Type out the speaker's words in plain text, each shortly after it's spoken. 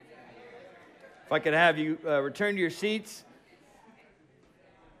If I could have you return to your seats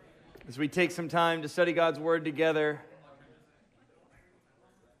as we take some time to study God's Word together.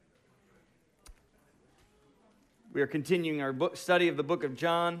 We are continuing our study of the book of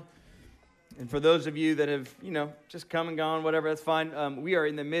John. And for those of you that have, just come and gone, whatever, that's fine. We are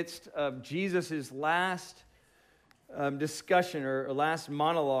in the midst of Jesus' last discussion or last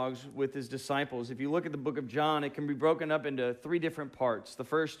monologues with his disciples. If you look at the book of John, it can be broken up into three different parts. The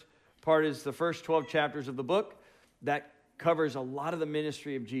first part is the first 12 chapters of the book. That covers a lot of the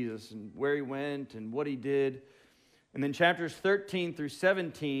ministry of Jesus and where he went and what he did. And then chapters 13 through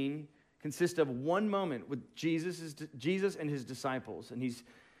 17 consist of one moment with Jesus and his disciples. And he's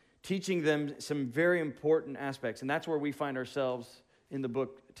teaching them some very important aspects. And that's where we find ourselves in the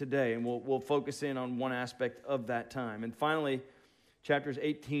book today. And we'll focus in on one aspect of that time. And finally, chapters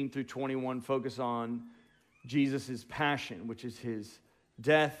 18 through 21 focus on Jesus' passion, which is his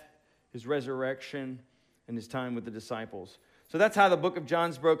death, his resurrection, and his time with the disciples. So that's how the book of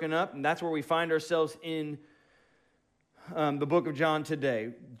John's broken up, and that's where we find ourselves in the book of John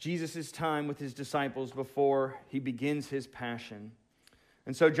today. Jesus' time with his disciples before he begins his passion.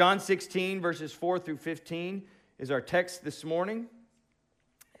 And so John 16, verses 4 through 15 is our text this morning.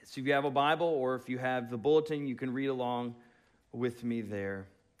 So if you have a Bible or if you have the bulletin, you can read along with me there.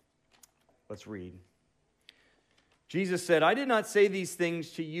 Let's read. Jesus said, "I did not say these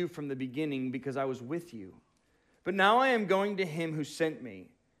things to you from the beginning because I was with you. But now I am going to him who sent me.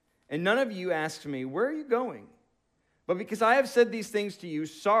 And none of you asked me, 'Where are you going?' But because I have said these things to you,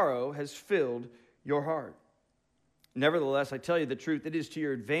 sorrow has filled your heart. Nevertheless, I tell you the truth, it is to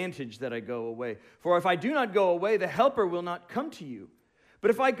your advantage that I go away. For if I do not go away, the Helper will not come to you. But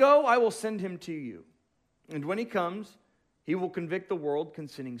if I go, I will send him to you. And when he comes, he will convict the world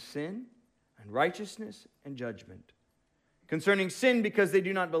concerning sin and righteousness and judgment. Concerning sin, because they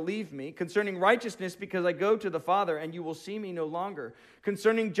do not believe me. Concerning righteousness, because I go to the Father, and you will see me no longer.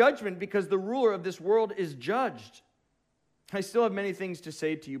 Concerning judgment, because the ruler of this world is judged. I still have many things to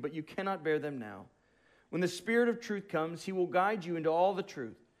say to you, but you cannot bear them now. When the Spirit of truth comes, he will guide you into all the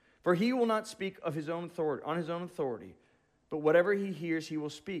truth. For he will not speak of his own authority, on his own authority, but whatever he hears, he will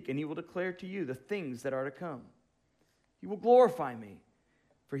speak, and he will declare to you the things that are to come. He will glorify me,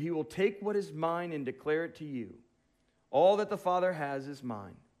 for he will take what is mine and declare it to you. All that the Father has is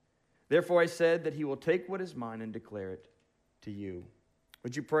mine. Therefore I said that he will take what is mine and declare it to you."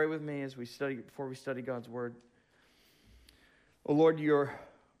 Would you pray with me before we study God's word? Oh Lord, your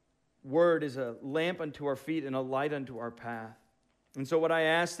word is a lamp unto our feet and a light unto our path. And so what I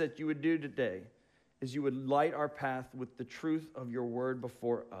ask that you would do today is you would light our path with the truth of your word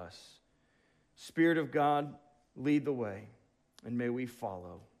before us. Spirit of God, lead the way, and may we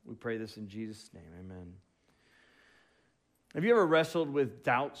follow. We pray this in Jesus' name, amen. Have you ever wrestled with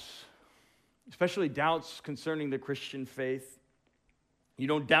doubts, especially doubts concerning the Christian faith? You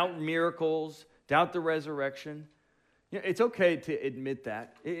don't doubt miracles, doubt the resurrection. It's okay to admit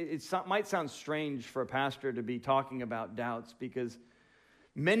that. It might sound strange for a pastor to be talking about doubts because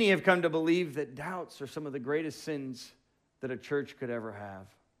many have come to believe that doubts are some of the greatest sins that a church could ever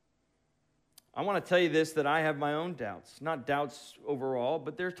have. I want to tell you this, that I have my own doubts. Not doubts overall,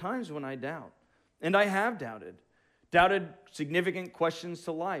 but there are times when I doubt. And I have doubted. Doubted significant questions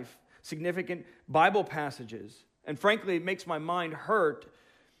to life, significant Bible passages. And frankly, it makes my mind hurt.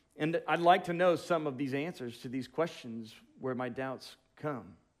 And I'd like to know some of these answers to these questions where my doubts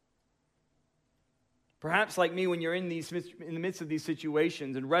come. Perhaps like me, when you're in the midst of these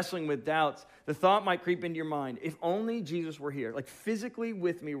situations and wrestling with doubts, the thought might creep into your mind, if only Jesus were here, like physically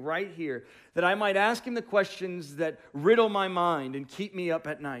with me right here, that I might ask him the questions that riddle my mind and keep me up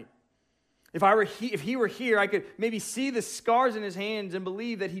at night. If he were here, I could maybe see the scars in his hands and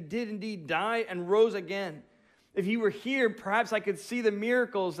believe that he did indeed die and rose again. If he were here, perhaps I could see the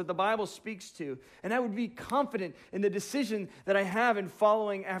miracles that the Bible speaks to, and I would be confident in the decision that I have in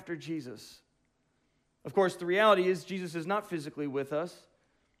following after Jesus. Of course, the reality is Jesus is not physically with us,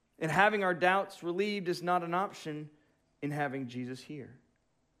 and having our doubts relieved is not an option in having Jesus here.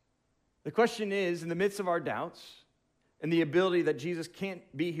 The question is, in the midst of our doubts and the ability that Jesus can't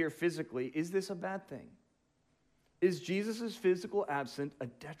be here physically, is this a bad thing? Is Jesus' physical absence a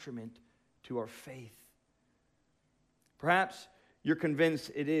detriment to our faith? Perhaps you're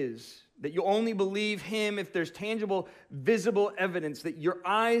convinced it is, that you only believe him if there's tangible, visible evidence that your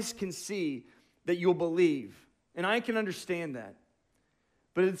eyes can see that you'll believe. And I can understand that.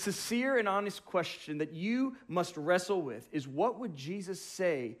 But a sincere and honest question that you must wrestle with is, what would Jesus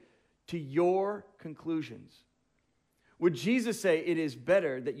say to your conclusions? Would Jesus say, it is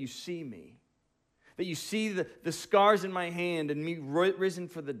better that you see me, that you see the scars in my hand and me risen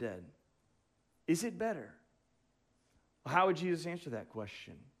for the dead? Is it better? Well, how would Jesus answer that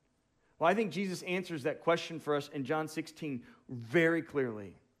question? Well, I think Jesus answers that question for us in John 16 very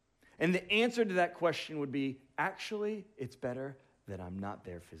clearly. And the answer to that question would be, actually, it's better that I'm not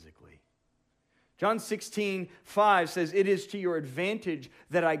there physically. John 16:5 says, "It is to your advantage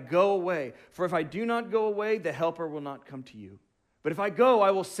that I go away. For if I do not go away, the Helper will not come to you. But if I go,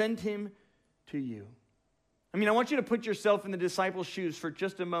 I will send him to you." I mean, I want you to put yourself in the disciples' shoes for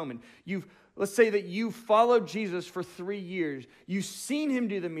just a moment. Let's say that you followed Jesus for 3 years. You've seen him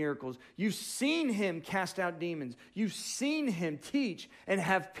do the miracles. You've seen him cast out demons. You've seen him teach and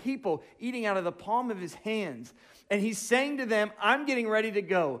have people eating out of the palm of his hands. And he's saying to them, I'm getting ready to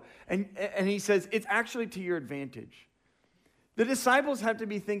go. And he says, it's actually to your advantage. The disciples have to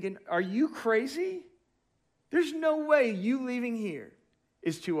be thinking, are you crazy? There's no way you leaving here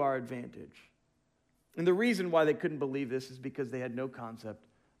is to our advantage. And the reason why they couldn't believe this is because they had no concept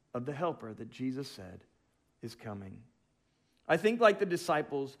of the helper that Jesus said is coming. I think like the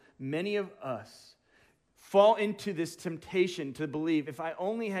disciples, many of us fall into this temptation to believe if I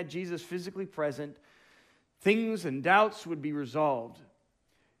only had Jesus physically present, things and doubts would be resolved.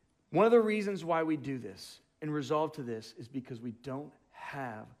 One of the reasons why we do this and resolve to this is because we don't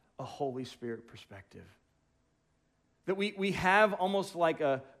have a Holy Spirit perspective. That we have almost like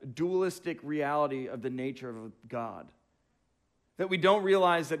a dualistic reality of the nature of God. That we don't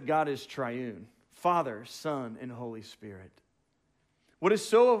realize that God is triune, Father, Son, and Holy Spirit. What is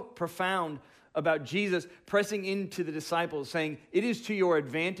so profound about Jesus pressing into the disciples, saying, it is to your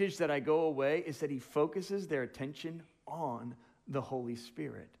advantage that I go away, is that he focuses their attention on the Holy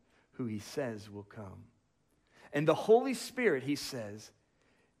Spirit, who he says will come. And the Holy Spirit, he says,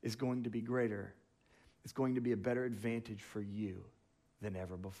 is going to be greater. It's going to be a better advantage for you than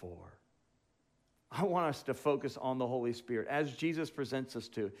ever before. I want us to focus on the Holy Spirit as Jesus presents us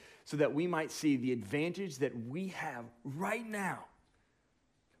to, so that we might see the advantage that we have right now.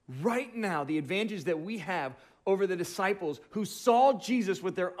 Right now, the advantage that we have over the disciples who saw Jesus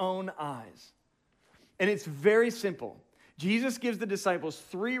with their own eyes. And it's very simple. Jesus gives the disciples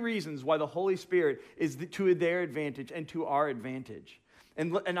 3 reasons why the Holy Spirit is to their advantage and to our advantage.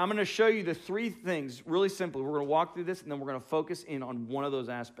 And I'm going to show you the 3 things really simply. We're going to walk through this, and then we're going to focus in on one of those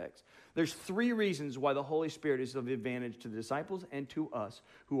aspects. There's 3 reasons why the Holy Spirit is of advantage to the disciples and to us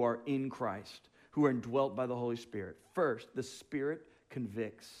who are in Christ, who are indwelt by the Holy Spirit. First, the Spirit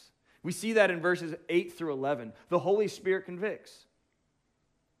convicts. We see that in verses 8 through 11. The Holy Spirit convicts.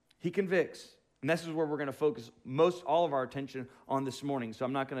 He convicts. And this is where we're going to focus all of our attention on this morning, so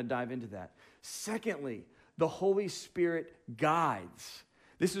I'm not going to dive into that. Secondly, the Holy Spirit guides.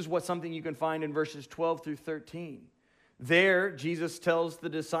 This is something you can find in verses 12 through 13. There, Jesus tells the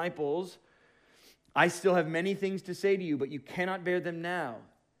disciples, I still have many things to say to you, but you cannot bear them now.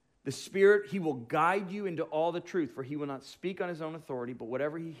 The Spirit, he will guide you into all the truth, for he will not speak on his own authority, but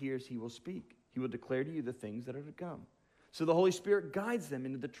whatever he hears, he will speak. He will declare to you the things that are to come. So the Holy Spirit guides them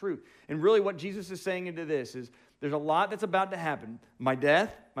into the truth. And really what Jesus is saying into this is, there's a lot that's about to happen. My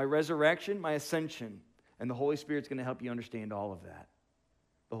death, my resurrection, my ascension. And the Holy Spirit's going to help you understand all of that.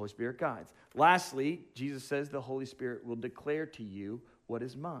 The Holy Spirit guides. Lastly, Jesus says the Holy Spirit will declare to you what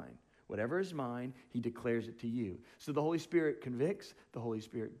is mine. Whatever is mine, he declares it to you. So the Holy Spirit convicts, the Holy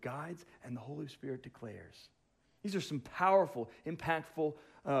Spirit guides, and the Holy Spirit declares. These are some powerful, impactful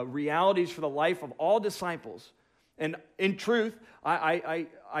realities for the life of all disciples. And in truth,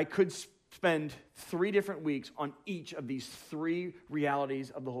 I could spend 3 different weeks on each of these 3 realities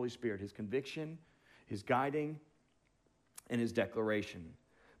of the Holy Spirit. His conviction, his guiding, and his declaration.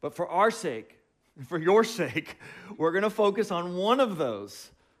 But for our sake, for your sake, we're going to focus on one of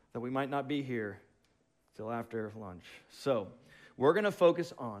those, that we might not be here till after lunch. So, we're going to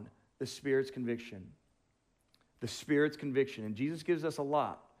focus on the Spirit's conviction. The Spirit's conviction. And Jesus gives us a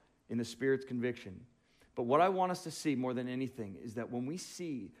lot in the Spirit's conviction. But what I want us to see more than anything is that when we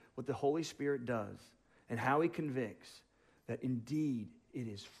see what the Holy Spirit does and how he convicts, that indeed it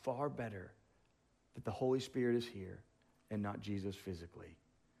is far better that the Holy Spirit is here and not Jesus physically.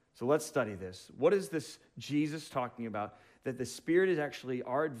 So let's study this. What is this Jesus talking about? That the Spirit is actually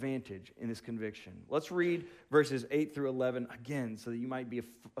our advantage in this conviction. Let's read verses 8 through 11 again so that you might be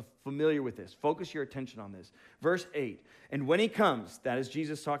familiar with this. Focus your attention on this. Verse 8, and when he comes, that is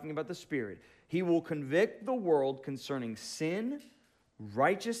Jesus talking about the Spirit, he will convict the world concerning sin,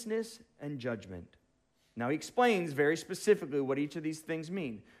 righteousness, and judgment. Now he explains very specifically what each of these things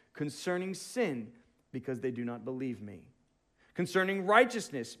mean. Concerning sin, because they do not believe me. Concerning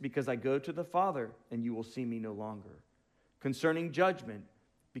righteousness, because I go to the Father, and you will see me no longer. Concerning judgment,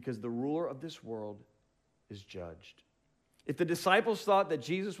 because the ruler of this world is judged. If the disciples thought that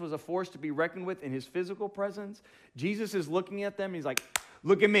Jesus was a force to be reckoned with in his physical presence, Jesus is looking at them and he's like,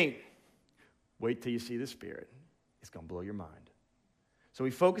 look at me. Wait till you see the Spirit. It's going to blow your mind. So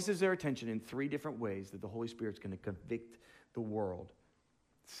he focuses their attention in three different ways that the Holy Spirit's going to convict the world: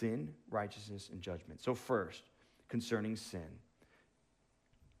 sin, righteousness, and judgment. So first, concerning sin.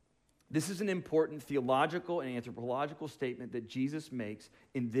 This is an important theological and anthropological statement that Jesus makes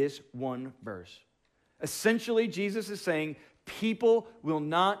in this one verse. Essentially, Jesus is saying, people will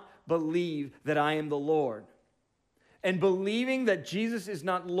not believe that I am the Lord. And believing that Jesus is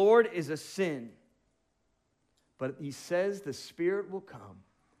not Lord is a sin. But he says the Spirit will come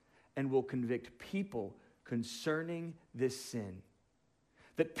and will convict people concerning this sin.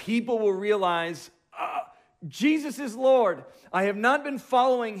 That people will realize, Jesus is Lord. I have not been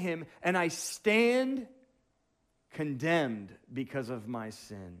following him, and I stand condemned because of my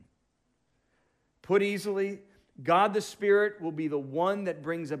sin. Put easily, God the Spirit will be the one that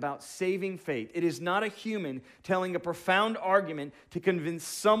brings about saving faith. It is not a human telling a profound argument to convince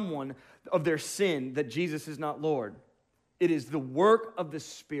someone of their sin that Jesus is not Lord. It is the work of the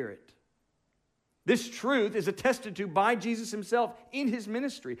Spirit. This truth is attested to by Jesus himself in his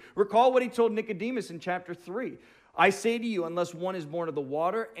ministry. Recall what he told Nicodemus in chapter 3. I say to you, unless one is born of the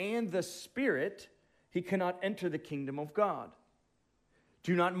water and the Spirit, he cannot enter the kingdom of God.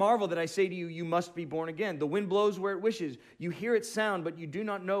 Do not marvel that I say to you, you must be born again. The wind blows where it wishes. You hear its sound, but you do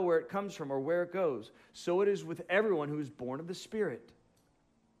not know where it comes from or where it goes. So it is with everyone who is born of the Spirit.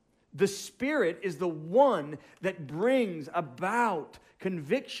 The Spirit is the one that brings about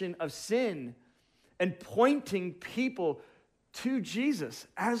conviction of sin and pointing people to Jesus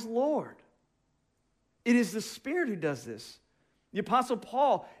as Lord. It is the Spirit who does this. The Apostle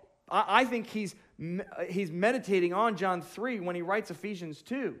Paul, I think he's meditating on John 3 when he writes Ephesians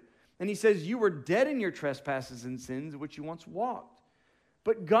 2. And he says, you were dead in your trespasses and sins, which you once walked.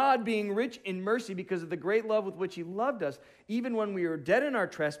 But God, being rich in mercy because of the great love with which he loved us, even when we were dead in our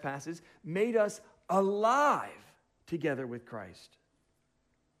trespasses, made us alive together with Christ.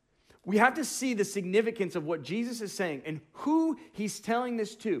 We have to see the significance of what Jesus is saying and who he's telling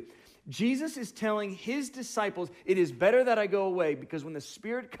this to. Jesus is telling his disciples, it is better that I go away because when the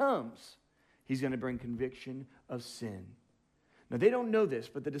Spirit comes, he's going to bring conviction of sin. Now, they don't know this,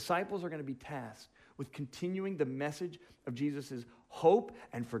 but the disciples are going to be tasked with continuing the message of Jesus' hope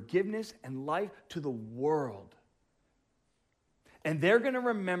and forgiveness and life to the world. And they're going to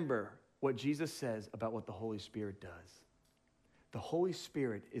remember what Jesus says about what the Holy Spirit does. The Holy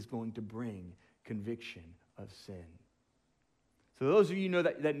Spirit is going to bring conviction of sin. So those of you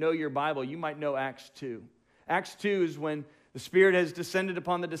that know your Bible, you might know Acts 2. Acts 2 is when the Spirit has descended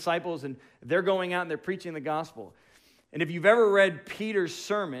upon the disciples and they're going out and they're preaching the gospel. And if you've ever read Peter's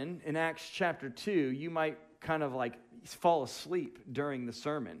sermon in Acts chapter 2, you might kind of like fall asleep during the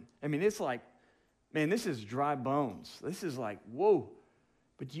sermon. I mean, it's like, man, this is dry bones. This is like, whoa.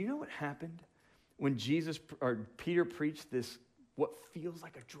 But do you know what happened when Peter preached this, what feels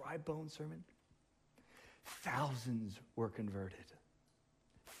like a dry bone sermon? Thousands were converted.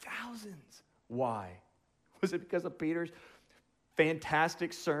 Thousands. Why? Was it because of Peter's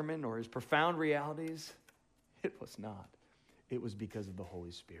fantastic sermon or his profound realities? It was not. It was because of the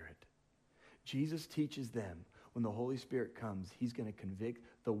Holy Spirit. Jesus teaches them when the Holy Spirit comes, he's going to convict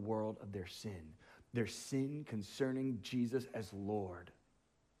the world of their sin concerning Jesus as Lord.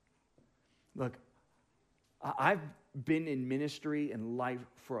 Look, I've been in ministry and life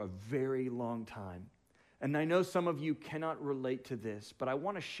for a very long time. And I know some of you cannot relate to this, but I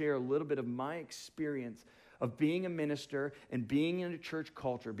want to share a little bit of my experience of being a minister and being in a church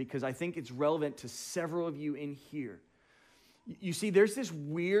culture because I think it's relevant to several of you in here. You see, there's this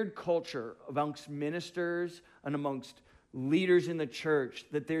weird culture amongst ministers and amongst leaders in the church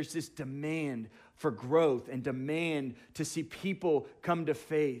that there's this demand for growth and demand to see people come to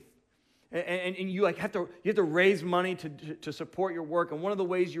faith. And you have to raise money to support your work. And one of the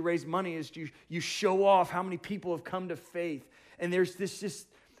ways you raise money is you show off how many people have come to faith. And there's this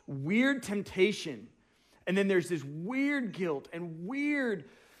weird temptation. And then there's this weird guilt and weird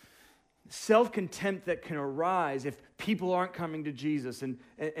self-contempt that can arise if people aren't coming to Jesus and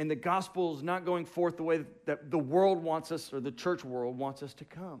the gospel is not going forth the way that the world wants us or the church world wants us to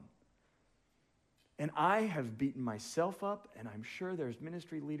come. And I have beaten myself up, and I'm sure there's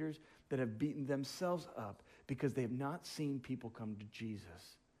ministry leaders that have beaten themselves up because they have not seen people come to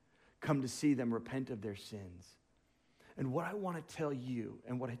Jesus, come to see them repent of their sins. And what I want to tell you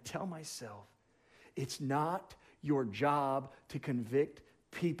and what I tell myself, it's not your job to convict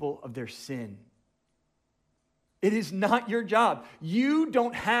people of their sin. It is not your job. You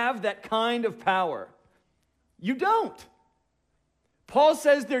don't have that kind of power. You don't. Paul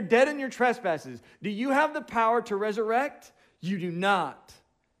says they're dead in your trespasses. Do you have the power to resurrect? You do not.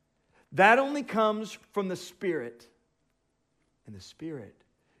 That only comes from the Spirit. And the Spirit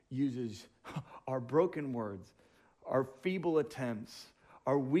uses our broken words, our feeble attempts,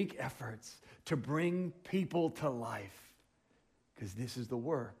 our weak efforts to bring people to life. Because this is the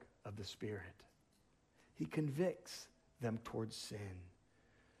work of the Spirit. He convicts them towards sin.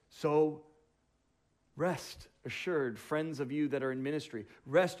 So rest assured, friends of you that are in ministry.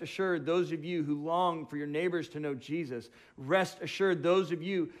 Rest assured, those of you who long for your neighbors to know Jesus. Rest assured, those of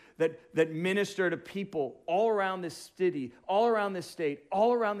you that minister to people all around this city, all around this state,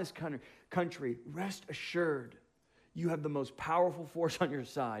 all around this country. Rest assured, you have the most powerful force on your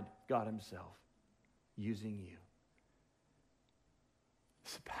side, God himself, using you.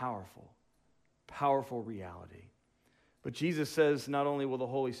 It's a powerful, powerful reality. But Jesus says not only will the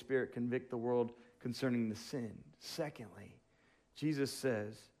Holy Spirit convict the world concerning the sin, secondly, Jesus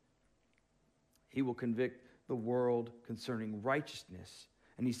says he will convict the world concerning righteousness.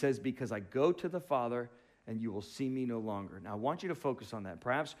 And he says, because I go to the Father and you will see me no longer. Now I want you to focus on that.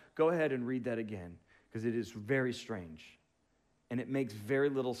 Perhaps go ahead and read that again, because it is very strange and it makes very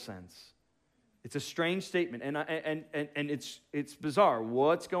little sense. It's a strange statement, and it's bizarre.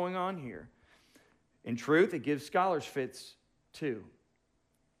 What's going on here? In truth, it gives scholars fits too.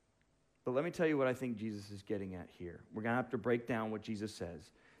 But let me tell you what I think Jesus is getting at here. We're going to have to break down what Jesus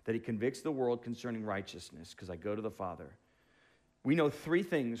says, that he convicts the world concerning righteousness, because I go to the Father. We know three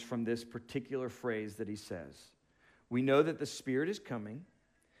things from this particular phrase that he says. We know that the Spirit is coming,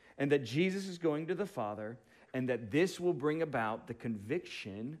 and that Jesus is going to the Father, and that this will bring about the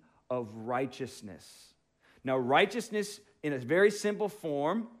conviction of righteousness. Now, righteousness in a very simple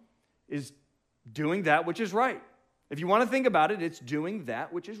form is doing that which is right. If you want to think about it, it's doing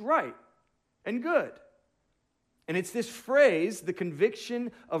that which is right and good. And it's this phrase, the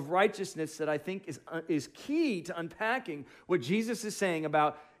conviction of righteousness, that I think is key to unpacking what Jesus is saying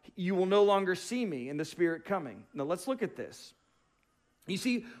about you will no longer see me and the Spirit coming. Now let's look at this. You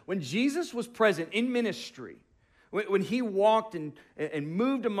see, when Jesus was present in ministry, when he walked and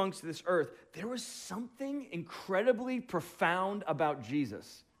moved amongst this earth, there was something incredibly profound about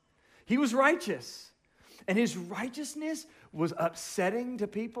Jesus. He was righteous, and his righteousness was upsetting to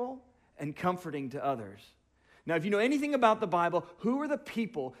people and comforting to others. Now, if you know anything about the Bible, who are the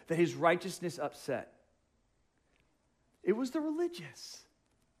people that his righteousness upset? It was the religious.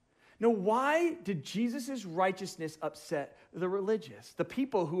 Now, why did Jesus' righteousness upset the religious, the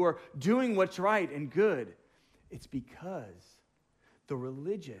people who are doing what's right and good? It's because the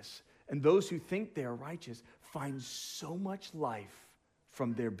religious and those who think they are righteous find so much life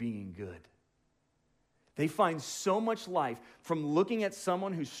from their being good. They find so much life from looking at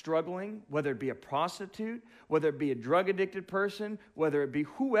someone who's struggling, whether it be a prostitute, whether it be a drug-addicted person, whether it be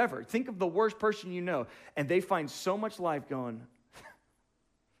whoever. Think of the worst person you know, and they find so much life going,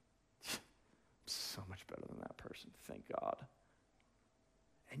 so much better than that person, thank God.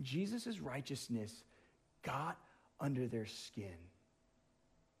 And Jesus' righteousness got under their skin.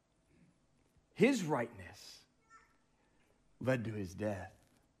 His rightness led to his death.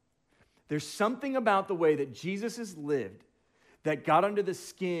 There's something about the way that Jesus has lived that got under the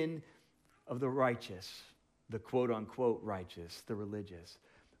skin of the righteous, the quote-unquote righteous, the religious.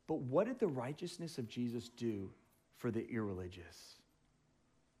 But what did the righteousness of Jesus do for the irreligious?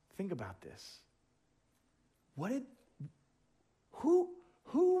 Think about this.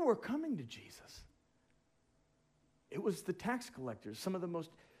 Who were coming to Jesus? It was the tax collectors, some of the most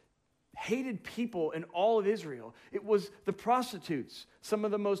hated people in all of Israel. It was the prostitutes, some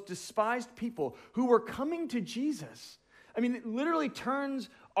of the most despised people who were coming to Jesus. I mean, it literally turns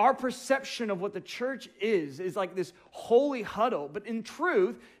our perception of what the church is like this holy huddle. But in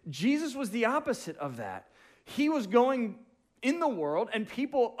truth, Jesus was the opposite of that. He was going in the world, and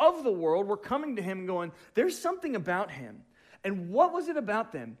people of the world were coming to him going, there's something about him. And what was it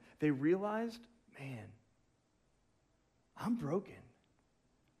about them? They realized, man, I'm broken.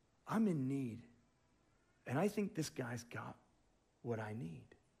 I'm in need. And I think this guy's got what I need.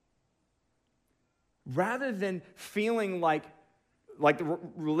 Rather than feeling like the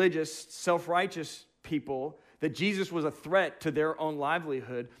religious, self-righteous people, that Jesus was a threat to their own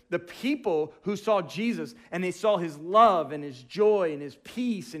livelihood, the people who saw Jesus and they saw his love and his joy and his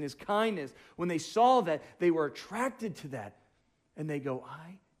peace and his kindness, when they saw that, they were attracted to that. And they go,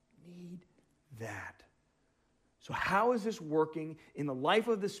 I need that. So how is this working in the life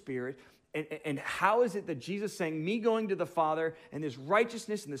of the Spirit? And how is it that Jesus saying, me going to the Father and this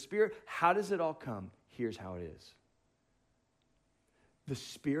righteousness in the Spirit, how does it all come? Here's how it is. The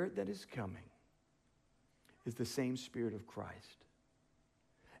Spirit that is coming is the same Spirit of Christ.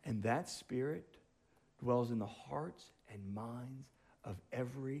 And that Spirit dwells in the hearts and minds of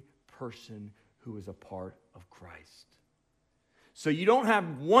every person who is a part of Christ. So you don't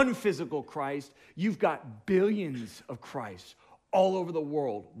have one physical Christ, you've got billions of Christs all over the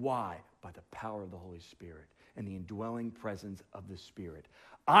world. Why? By the power of the Holy Spirit and the indwelling presence of the Spirit.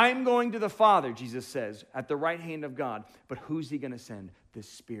 I'm going to the Father, Jesus says, at the right hand of God. But who's he going to send? The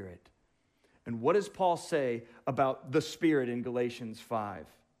Spirit. And what does Paul say about the Spirit in Galatians 5?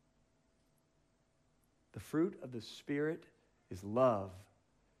 The fruit of the Spirit is love,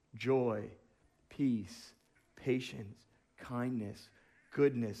 joy, peace, patience, kindness,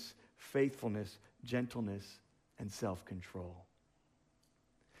 goodness, faithfulness, gentleness, and self-control.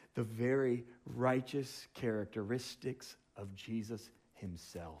 The very righteous characteristics of Jesus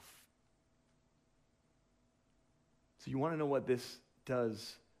himself. So you want to know what this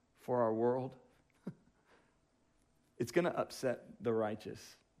does for our world? It's going to upset the righteous,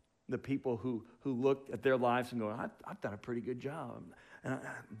 the people who look at their lives and go, I've done a pretty good job. And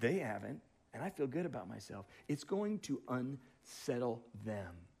they haven't, and I feel good about myself. It's going to unsettle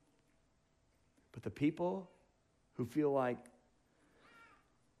them. But the people who feel like,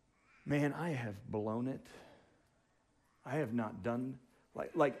 man, I have blown it. I have not done,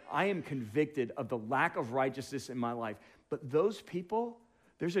 like I am convicted of the lack of righteousness in my life. But those people,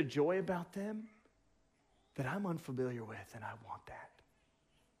 there's a joy about them that I'm unfamiliar with, and I want that.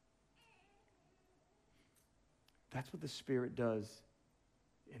 That's what the Spirit does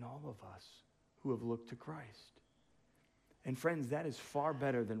in all of us who have looked to Christ. And friends, that is far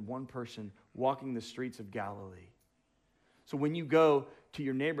better than one person walking the streets of Galilee. So when you go to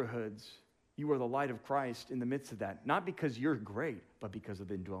your neighborhoods, you are the light of Christ in the midst of that. Not because you're great, but because of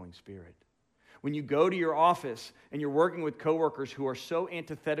the indwelling Spirit. When you go to your office and you're working with coworkers who are so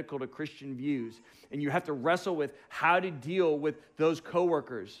antithetical to Christian views, and you have to wrestle with how to deal with those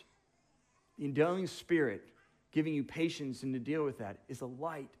coworkers, the indwelling Spirit giving you patience and to deal with that is the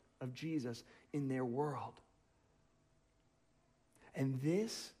light of Jesus in their world. And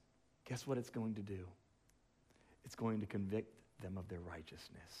this, guess what it's going to do? It's going to convict them of their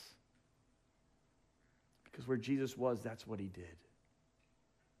righteousness. Because where Jesus was, that's what he did.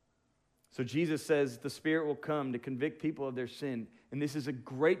 So Jesus says the Spirit will come to convict people of their sin. And this is a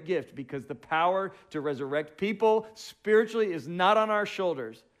great gift because the power to resurrect people spiritually is not on our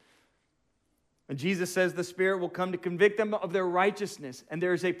shoulders. And Jesus says the Spirit will come to convict them of their righteousness. And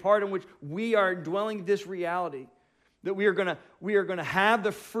there is a part in which we are dwelling this reality that we are going to have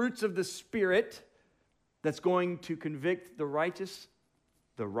the fruits of the Spirit that's going to convict the righteous,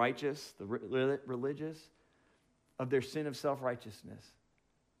 the religious, of their sin of self-righteousness,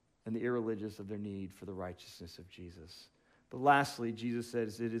 and the irreligious of their need for the righteousness of Jesus. But lastly, Jesus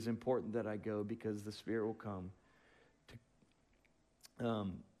says, it is important that I go because the Spirit will come to,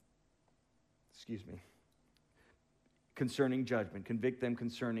 concerning judgment, convict them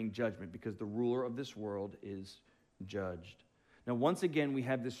concerning judgment, because the ruler of this world is judged. Now, once again, we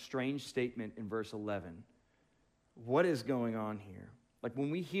have this strange statement in verse 11. What is going on here? Like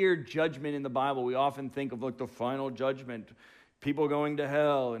when we hear judgment in the Bible, we often think of like the final judgment, people going to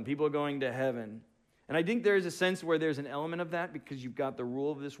hell and people going to heaven. And I think there is a sense where there's an element of that because you've got the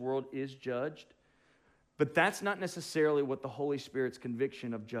rule of this world is judged. But that's not necessarily what the Holy Spirit's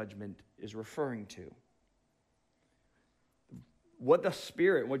conviction of judgment is referring to. What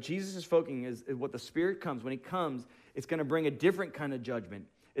Jesus is focusing is what the Spirit comes. When he comes, it's going to bring a different kind of judgment.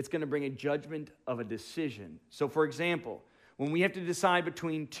 It's going to bring a judgment of a decision. So, for example, when we have to decide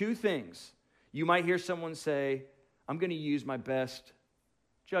between two things, you might hear someone say, I'm going to use my best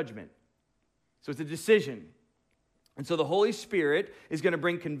judgment. So it's a decision. And so the Holy Spirit is going to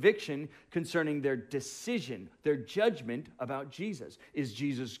bring conviction concerning their decision, their judgment about Jesus. Is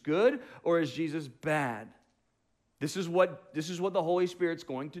Jesus good or is Jesus bad? This is what the Holy Spirit's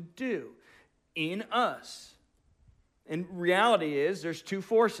going to do in us. And reality is there's two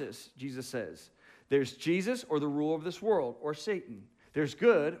forces, Jesus says. There's Jesus or the ruler of this world or Satan. There's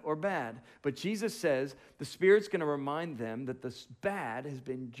good or bad. But Jesus says the Spirit's going to remind them that the bad has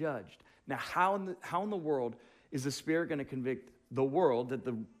been judged. Now, how in the world is the Spirit going to convict the world that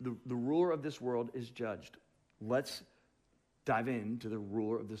the ruler of this world is judged? Let's dive into the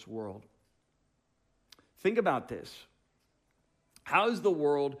ruler of this world. Think about this. How is the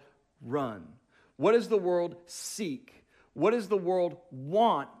world run? What does the world seek? What does the world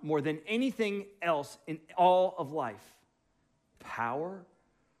want more than anything else in all of life? Power,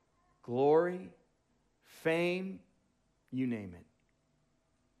 glory, fame, you name it.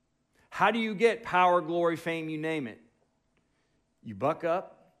 How do you get power, glory, fame, you name it? You buck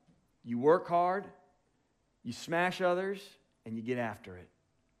up, you work hard, you smash others, and you get after it.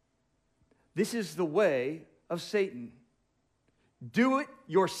 This is the way of Satan. Do it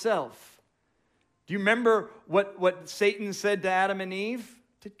yourself. Do you remember what Satan said to Adam and Eve?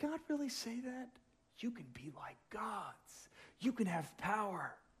 Did God really say that? You can be like gods. You can have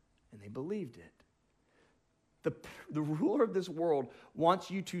power. And they believed it. The ruler of this world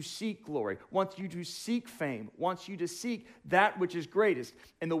wants you to seek glory, wants you to seek fame, wants you to seek that which is greatest.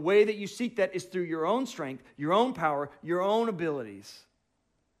 And the way that you seek that is through your own strength, your own power, your own abilities.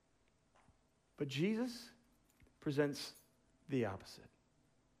 But Jesus presents the opposite.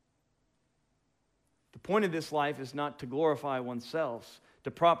 The point of this life is not to glorify oneself,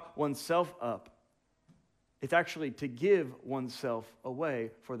 to prop oneself up. It's actually to give oneself away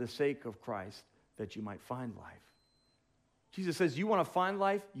for the sake of Christ, that you might find life. Jesus says, you want to find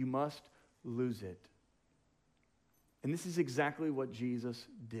life, you must lose it. And this is exactly what Jesus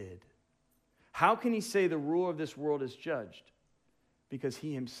did. How can he say the ruler of this world is judged? Because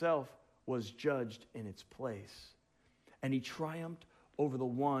he himself was judged in its place. And he triumphed over the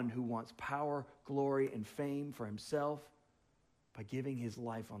one who wants power, glory, and fame for himself by giving his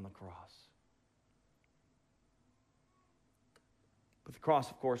life on the cross. But the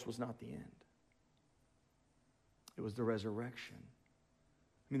cross, of course, was not the end. It was the resurrection.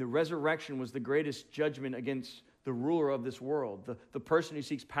 I mean, the resurrection was the greatest judgment against the ruler of this world, the person who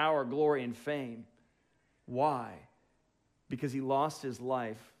seeks power, glory, and fame. Why? Because he lost his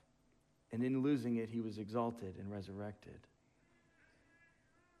life, and in losing it, he was exalted and resurrected.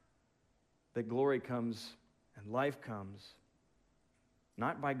 That glory comes and life comes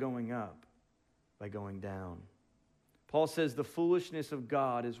not by going up, by going down. Paul says the foolishness of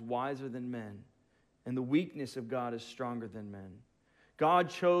God is wiser than men, and the weakness of God is stronger than men. God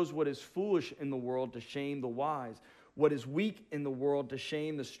chose what is foolish in the world to shame the wise, what is weak in the world to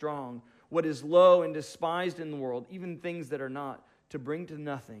shame the strong, what is low and despised in the world, even things that are not, to bring to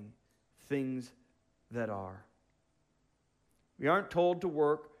nothing things that are. We aren't told to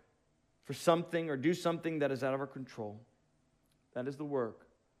work for something or do something that is out of our control. That is the work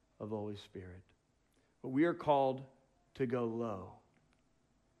of the Holy Spirit. But we are called to go low,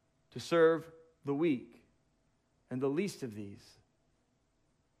 to serve the weak and the least of these.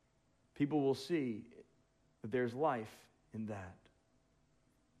 People will see that there's life in that.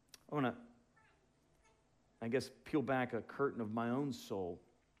 I want to, peel back a curtain of my own soul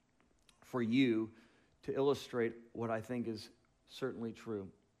for you to illustrate what I think is certainly true.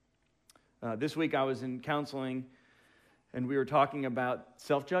 This week I was in counseling, and we were talking about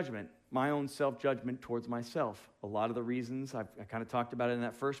self-judgment, my own self-judgment towards myself. A lot of the reasons, I kind of talked about it in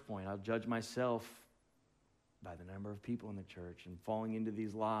that first point. I'll judge myself by the number of people in the church and falling into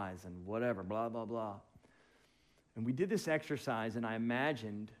these lies and whatever, blah, blah, blah. And we did this exercise, and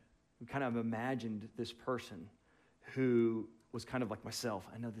we kind of imagined this person who was kind of like myself.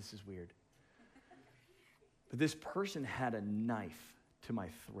 I know this is weird. But this person had a knife to my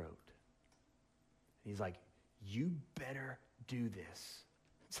throat. And he's like, you better do this.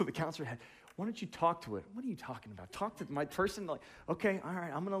 So the counselor had, why don't you talk to it? What are you talking about? Talk to my person. Like, okay, all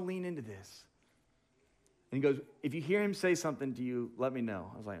right, I'm going to lean into this. And he goes, if you hear him say something to you, let me know.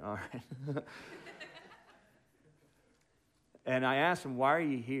 I was like, all right. And I asked him, why are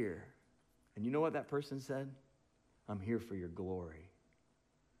you here? And you know what that person said? I'm here for your glory.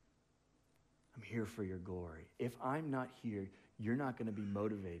 I'm here for your glory. If I'm not here, you're not going to be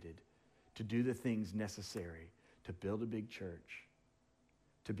motivated to do the things necessary to build a big church,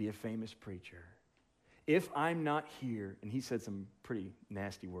 to be a famous preacher. If I'm not here, and he said some pretty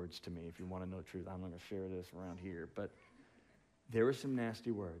nasty words to me, if you want to know the truth, I'm not going to share this around here, but there were some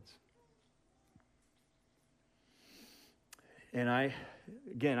nasty words. And I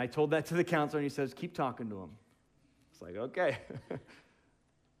told that to the counselor, and he says, keep talking to him. It's like, okay.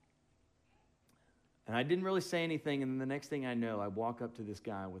 And I didn't really say anything, and then the next thing I know, I walk up to this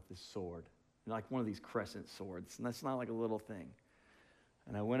guy with this sword, like one of these crescent swords, and that's not like a little thing.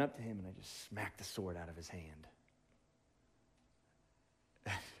 And I went up to him, and I just smacked the sword out of his hand.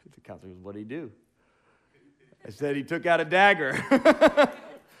 The counselor goes, what did he do? I said, he took out a dagger. It's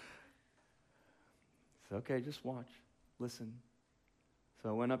okay, just watch. Listen. So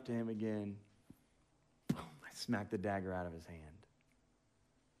I went up to him again. Boom, I smacked the dagger out of his hand.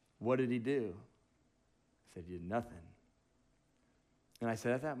 What did he do? I said, he did nothing. And I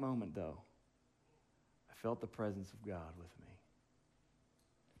said, at that moment, though, I felt the presence of God with me.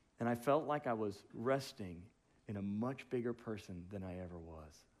 And I felt like I was resting in a much bigger person than I ever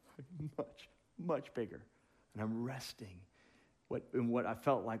was. Much, much bigger. And I'm resting in what I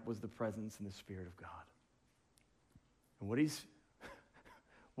felt like was the presence and the Spirit of God. And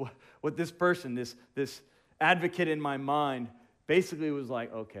what this person, this advocate in my mind, basically it was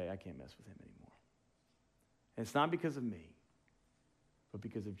like, okay, I can't mess with him anymore. And it's not because of me, but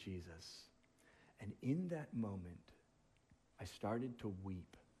because of Jesus. And in that moment, I started to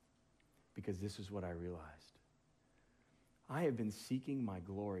weep because this is what I realized. I have been seeking my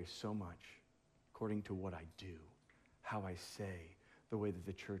glory so much according to what I do, how I say, the way that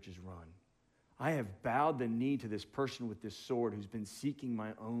the church is run. I have bowed the knee to this person with this sword who's been seeking my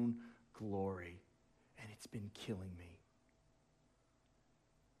own glory, and it's been killing me.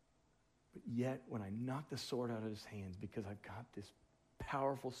 But yet, when I knock the sword out of his hands, because I've got this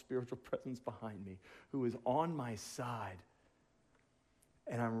powerful spiritual presence behind me who is on my side,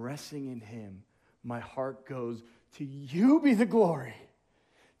 and I'm resting in him, my heart goes, to you be the glory,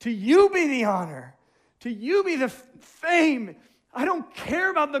 to you be the honor, to you be the fame. I don't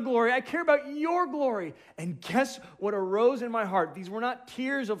care about the glory. I care about your glory. And guess what arose in my heart? These were not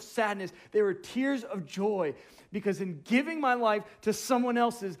tears of sadness. They were tears of joy. Because in giving my life to someone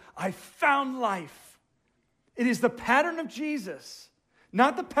else's, I found life. It is the pattern of Jesus,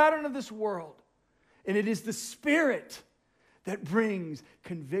 not the pattern of this world. And it is the Spirit that brings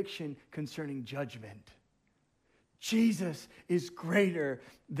conviction concerning judgment. Jesus is greater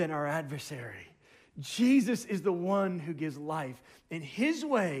than our adversary. Jesus is the one who gives life, and his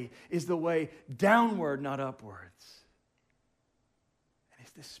way is the way downward, not upwards. And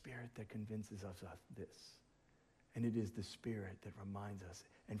it's the Spirit that convinces us of this. And it is the Spirit that reminds us,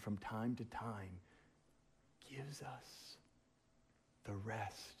 and from time to time, gives us the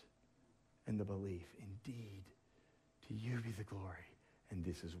rest and the belief. Indeed, to you be the glory, and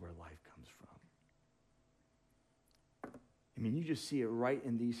this is where life comes from. I mean, you just see it right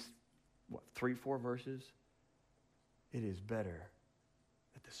in these, 3-4 verses? It is better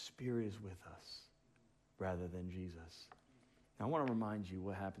that the Spirit is with us rather than Jesus. Now, I want to remind you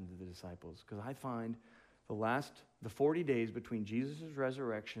what happened to the disciples, because I find the 40 days between Jesus'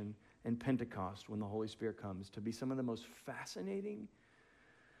 resurrection and Pentecost, when the Holy Spirit comes, to be some of the most fascinating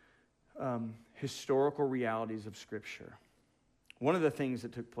historical realities of Scripture. One of the things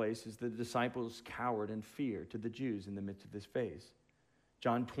that took place is the disciples cowered in fear to the Jews in the midst of this phase.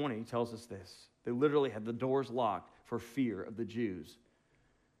 John 20 tells us this. They literally had the doors locked for fear of the Jews.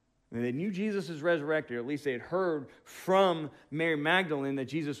 And they knew Jesus was resurrected, or at least they had heard from Mary Magdalene that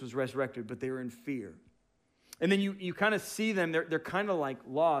Jesus was resurrected, but they were in fear. And then you kind of see them, they're kind of like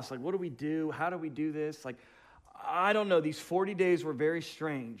lost. Like, what do we do? How do we do this? Like, I don't know. These 40 days were very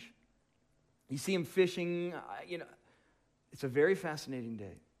strange. You see them fishing, it's a very fascinating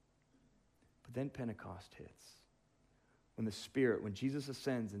day. But then Pentecost hits. When Jesus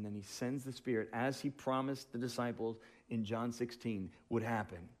ascends, and then he sends the Spirit, as he promised the disciples in John 16 would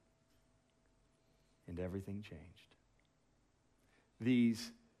happen. And everything changed.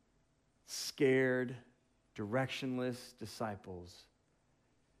 These scared, directionless disciples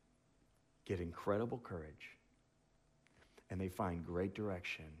get incredible courage, and they find great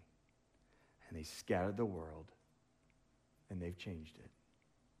direction, and they scattered the world, and they've changed it.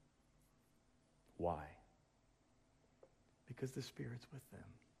 Why? Because the Spirit's with them.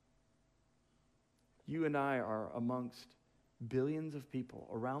 You and I are amongst billions of people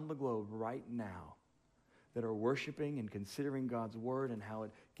around the globe right now that are worshiping and considering God's word and how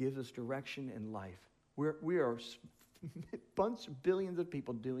it gives us direction in life. We are bunch of billions of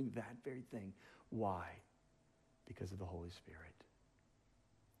people doing that very thing. Why? Because of the Holy Spirit.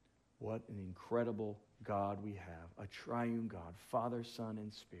 What an incredible God we have, a triune God, Father, Son,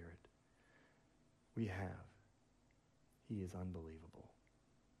 and Spirit. We have. He is unbelievable.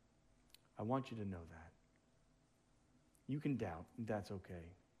 I want you to know that. You can doubt, and that's okay.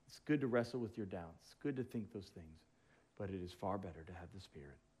 It's good to wrestle with your doubts. It's good to think those things. But it is far better to have the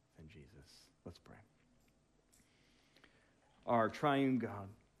Spirit than Jesus. Let's pray. Our triune God,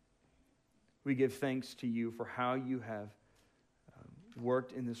 we give thanks to you for how you have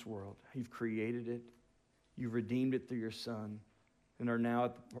worked in this world. You've created it. You've redeemed it through your Son, and are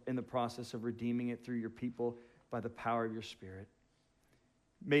now in the process of redeeming it through your people by the power of your Spirit.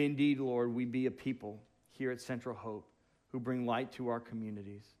 May indeed, Lord, we be a people here at Central Hope who bring light to our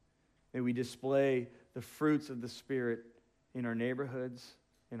communities. May we display the fruits of the Spirit in our neighborhoods,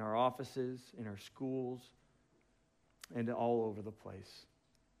 in our offices, in our schools, and all over the place.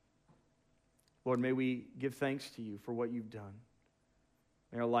 Lord, may we give thanks to you for what you've done.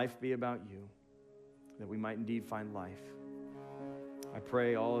 May our life be about you, that we might indeed find life. I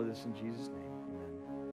pray all of this in Jesus' name.